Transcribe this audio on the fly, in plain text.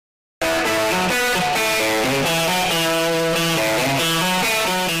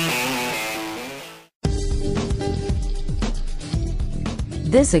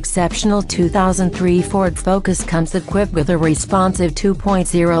This exceptional 2003 Ford Focus comes equipped with a responsive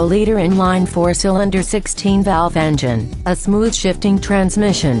 2.0-liter inline four-cylinder 16-valve engine, a smooth shifting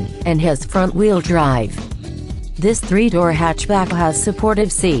transmission, and has front-wheel drive. This three-door hatchback has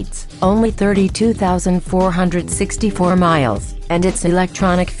supportive seats, only 32,464 miles, and its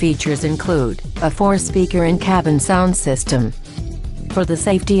electronic features include a 4-speaker in-cabin sound system. For the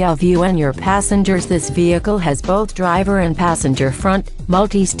safety of you and your passengers, this vehicle has both driver and passenger front,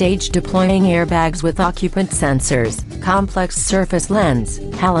 multi-stage deploying airbags with occupant sensors, complex surface lens,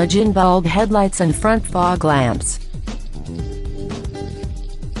 halogen bulb headlights and front fog lamps.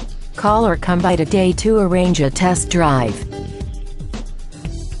 Call or come by today to arrange a test drive.